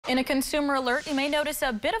In a consumer alert, you may notice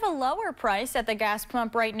a bit of a lower price at the gas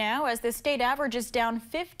pump right now as the state average is down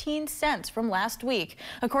 15 cents from last week.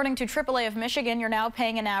 According to AAA of Michigan, you're now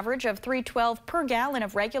paying an average of $3.12 per gallon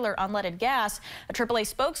of regular unleaded gas. A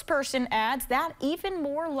AAA spokesperson adds that even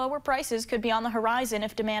more lower prices could be on the horizon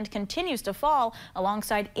if demand continues to fall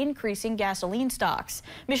alongside increasing gasoline stocks.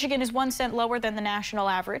 Michigan is 1 cent lower than the national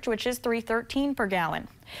average, which is $3.13 per gallon.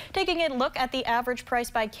 Taking a look at the average price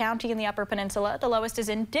by county in the Upper Peninsula, the lowest is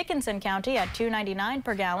in Dickinson County at $2.99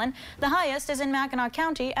 per gallon. The highest is in Mackinac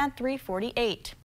County at $3.48.